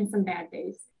days and some bad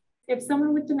days. If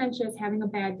someone with dementia is having a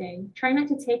bad day, try not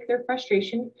to take their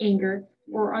frustration, anger,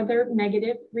 or other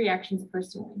negative reactions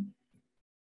personally.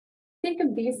 Think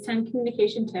of these 10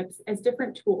 communication tips as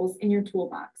different tools in your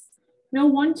toolbox. No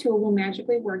one tool will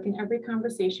magically work in every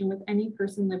conversation with any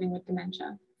person living with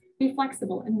dementia. Be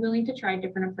flexible and willing to try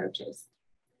different approaches.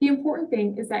 The important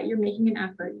thing is that you're making an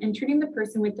effort and treating the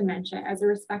person with dementia as a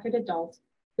respected adult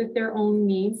with their own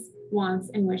needs, wants,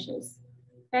 and wishes.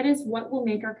 That is what will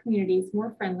make our communities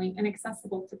more friendly and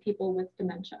accessible to people with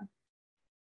dementia.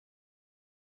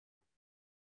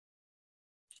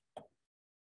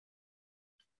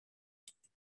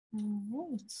 All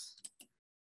right.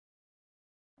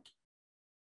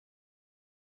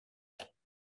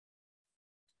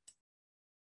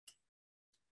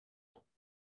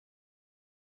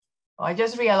 Oh, I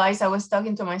just realized I was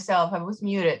talking to myself. I was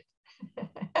muted.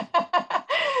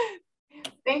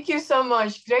 Thank you so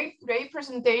much. Great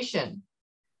presentation.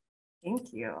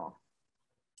 Thank you.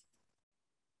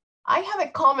 I have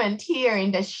a comment here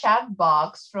in the chat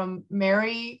box from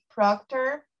Mary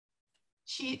Proctor.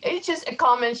 It's just a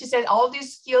comment. She said, all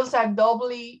these skills are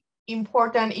doubly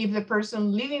important if the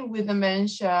person living with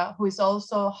dementia who is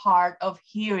also hard of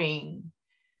hearing,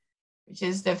 which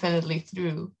is definitely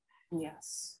true.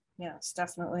 Yes, yes,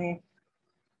 definitely.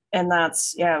 And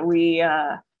that's, yeah,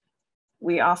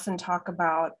 we often talk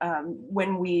about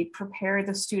when we prepare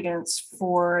the students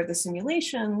for the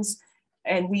simulations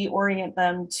and we orient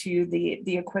them to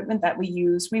the equipment that we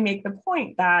use, we make the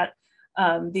point that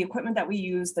the equipment that we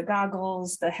use, the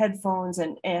goggles, the headphones,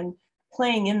 and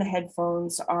playing in the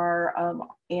headphones are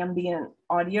ambient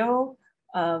audio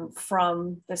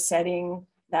from the setting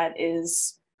that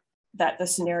the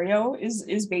scenario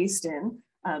is based in.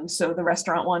 So the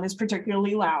restaurant one is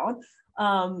particularly loud,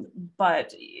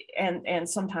 but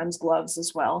sometimes gloves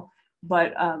as well.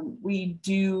 But we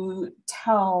do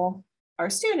tell our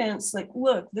students, like,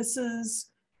 look, this is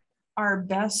our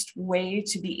best way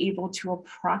to be able to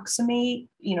approximate,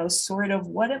 sort of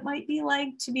what it might be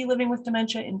like to be living with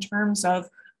dementia, in terms of,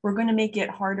 we're going to make it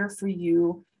harder for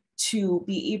you to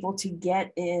be able to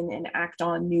get in and act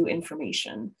on new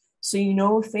information.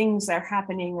 So things that are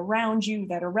happening around you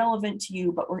that are relevant to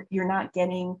you, but you're not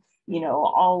getting,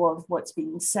 all of what's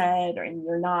being said, and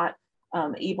you're not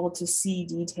able to see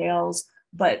details.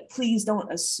 But please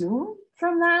don't assume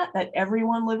from that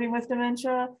everyone living with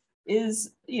dementia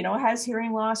is, has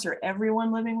hearing loss, or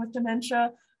everyone living with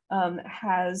dementia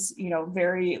has,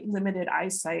 very limited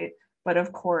eyesight. But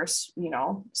of course,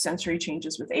 sensory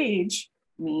changes with age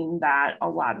mean that a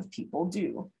lot of people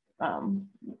do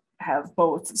have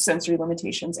both sensory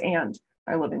limitations and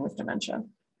are living with dementia.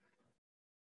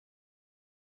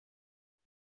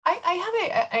 I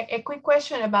have a quick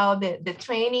question about the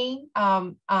training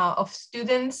of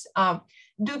students.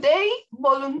 Do they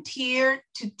volunteer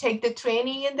to take the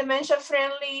training in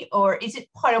Dementia-Friendly, or is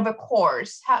it part of a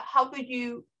course? How do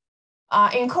you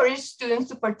encourage students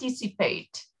to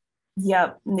participate?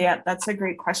 Yeah, that's a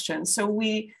great question. So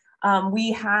we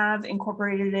have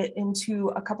incorporated it into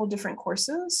a couple different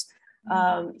courses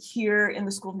here in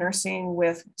the School of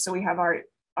Nursing. So we have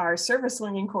our service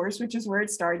learning course, which is where it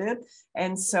started.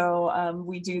 And so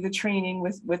we do the training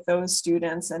with those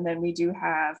students. And then we do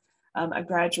have a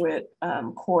graduate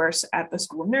course at the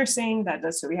School of Nursing that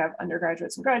does, so we have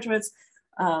undergraduates and graduates.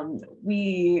 And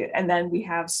then we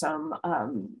have some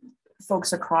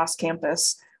folks across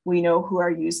campus, we know, who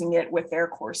are using it with their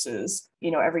courses,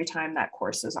 every time that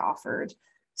course is offered.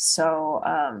 So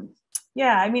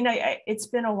yeah, I mean, it's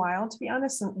been a while, to be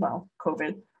honest, well,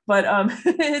 COVID, but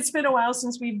it's been a while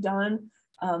since we've done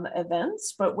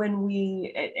events. But when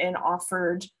we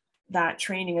offered that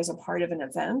training as a part of an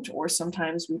event, or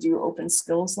sometimes we do open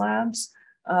skills labs,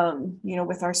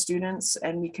 with our students,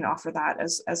 and we can offer that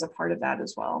as a part of that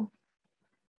as well.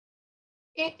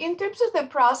 In terms of the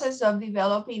process of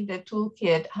developing the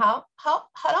toolkit, how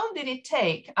long did it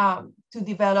take to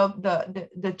develop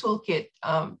the toolkit?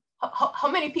 How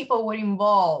many people were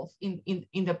involved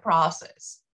in the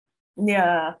process?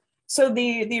 Yeah, so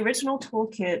the original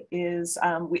toolkit is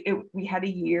we had a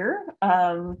year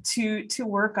to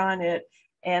work on it,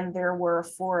 and there were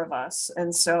 4 of us,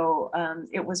 and so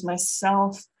it was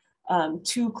myself,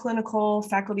 2 clinical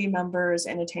faculty members,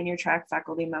 and a tenure track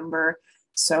faculty member.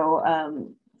 So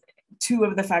 2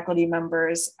 of the faculty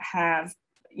members have,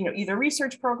 either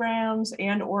research programs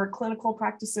and or clinical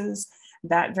practices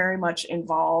that very much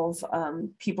involve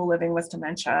people living with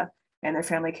dementia and their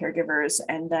family caregivers.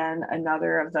 And then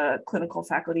another of the clinical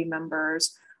faculty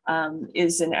members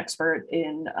is an expert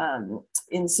in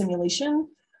simulation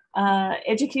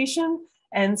education.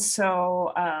 And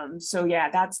so, so yeah,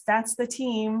 that's the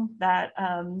team that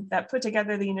that put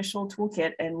together the initial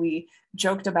toolkit, and we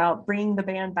joked about bringing the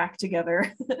band back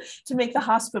together to make the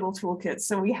hospital toolkit.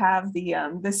 So we have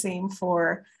the same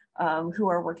for who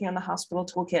are working on the hospital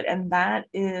toolkit, and that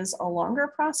is a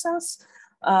longer process.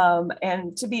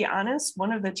 And to be honest,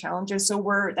 one of the challenges,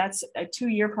 so that's a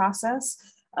 2-year process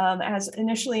as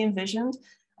initially envisioned.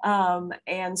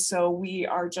 And so we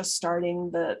are just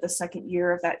starting the second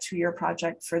year of that 2-year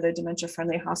project for the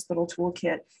Dementia-Friendly Hospital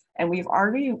Toolkit. And we've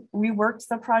already reworked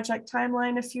the project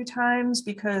timeline a few times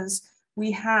because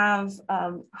we have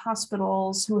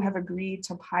hospitals who have agreed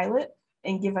to pilot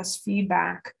and give us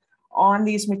feedback on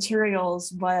these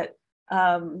materials, but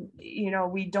you know,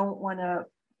 we don't want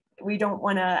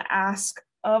to ask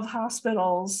of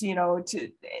hospitals, you know,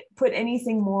 to put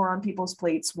anything more on people's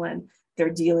plates when they're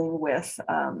dealing with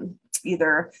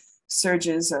either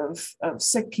surges of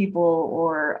sick people,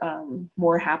 or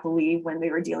more happily when they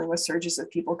were dealing with surges of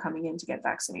people coming in to get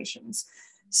vaccinations.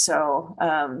 So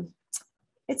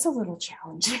it's a little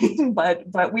challenging,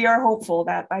 but we are hopeful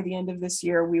that by the end of this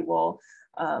year we will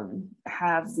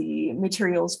have the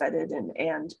materials vetted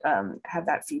and have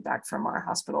that feedback from our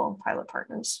hospital pilot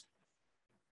partners.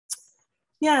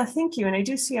 Yeah, thank you. And I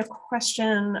do see a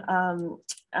question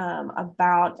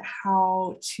about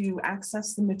how to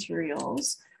access the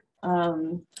materials.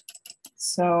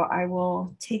 So I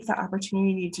will take the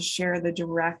opportunity to share the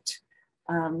direct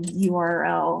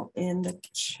URL in the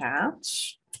chat.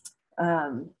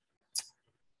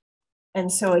 And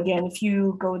so again, if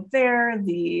you go there,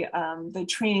 the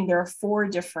training, there are 4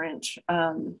 different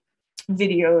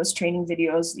videos, training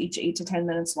videos, each 8 to 10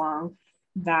 minutes long,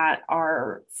 that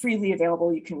are freely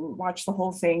available. You can watch the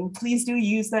whole thing. Please do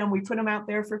use them. We put them out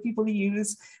there for people to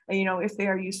use, you know, if they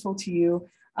are useful to you.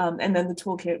 And then the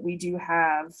toolkit, we do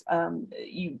have,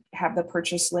 you have the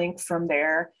purchase link from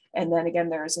there. And then again,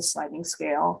 there is a sliding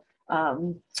scale,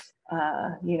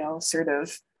 you know, sort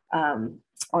of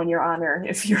on your honor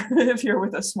if you're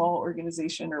with a small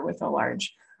organization or with a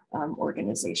large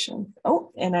organization.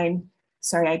 Oh, and I'm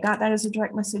sorry, I got that as a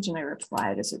direct message and I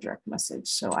replied as a direct message.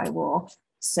 So I will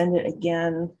send it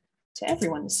again to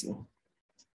everyone to see.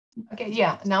 Okay,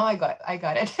 yeah, now I got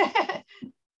it.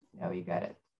 Now you got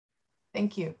it.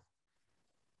 Thank you.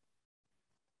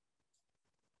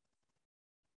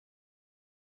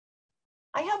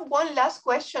 I have one last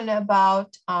question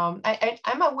about,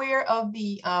 I'm aware of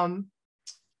the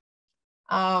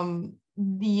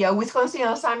Wisconsin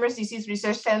Alzheimer's Disease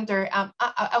Research Center.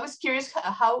 I was curious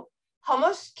how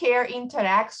much care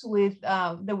interacts with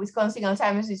the Wisconsin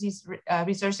Alzheimer's Disease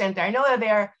Research Center. I know that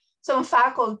there are some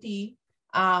faculty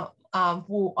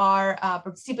who are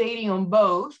participating on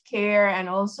both care and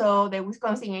also the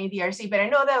Wisconsin ADRC, but I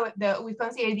know that the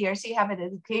Wisconsin ADRC have an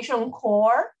education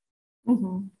core.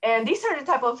 Mm-hmm. And these are the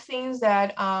type of things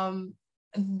that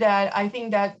that I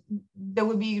think that they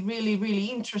would be really, really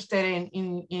interested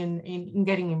in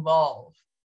getting involved.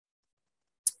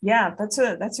 Yeah,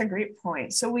 that's a great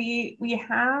point. So we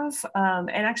have, and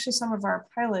actually some of our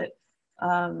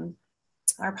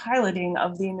piloting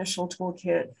of the initial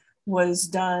toolkit was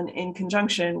done in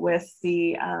conjunction with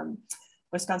the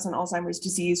Wisconsin Alzheimer's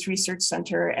Disease Research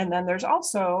Center. And then there's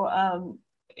also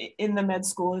in the med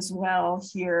school as well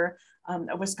here,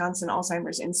 a Wisconsin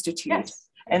Alzheimer's Institute. Yes.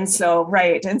 And so,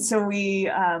 right. And so we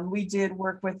did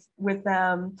work with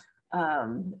them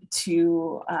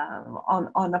to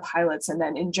on the pilots, and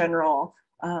then in general,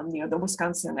 you know, the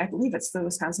Wisconsin, I believe it's the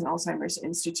Wisconsin Alzheimer's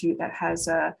Institute that has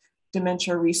a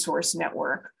dementia resource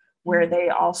network where they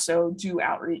also do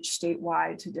outreach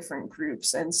statewide to different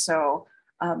groups. And so,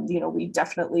 you know, we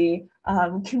definitely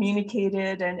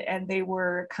communicated, and they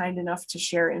were kind enough to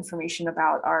share information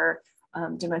about our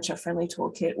dementia-friendly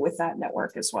toolkit with that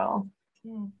network as well.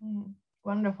 Mm-hmm.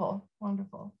 Wonderful,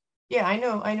 wonderful. Yeah, I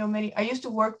know many. I used to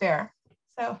work there,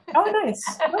 so. Oh, nice.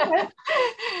 Okay.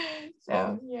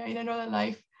 So yeah, in another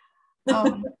life.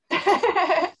 Well,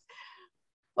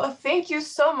 thank you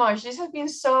so much. This has been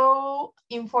so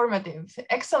informative.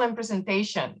 Excellent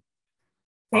presentation.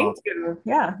 Thank you.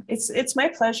 Yeah, it's my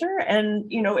pleasure.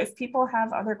 And you know, if people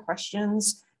have other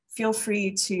questions, feel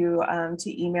free to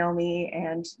email me,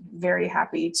 and very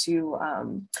happy to.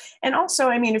 And also,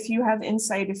 I mean, if you have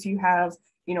insight, if you have,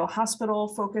 you know, hospital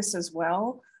focus as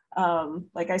well.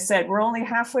 Like I said, we're only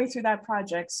halfway through that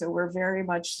project, so we're very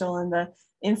much still in the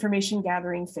information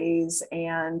gathering phase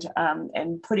and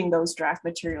putting those draft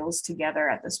materials together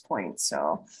at this point.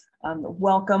 So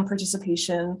welcome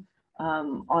participation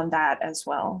on that as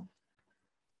well.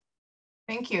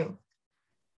 Thank you.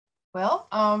 Well,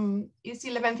 it's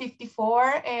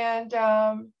 11:54, and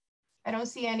I don't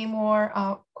see any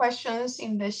more questions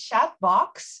in the chat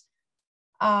box.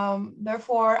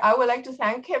 Therefore, I would like to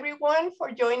thank everyone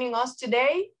for joining us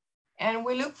today. And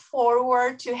we look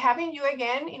forward to having you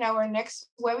again in our next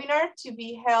webinar to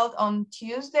be held on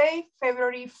Tuesday,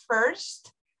 February 1st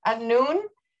at noon.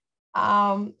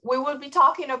 We will be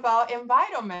talking about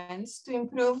environments to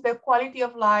improve the quality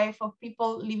of life of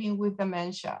people living with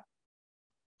dementia.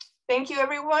 Thank you,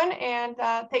 everyone, and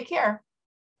take care.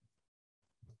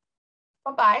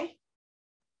 Bye-bye.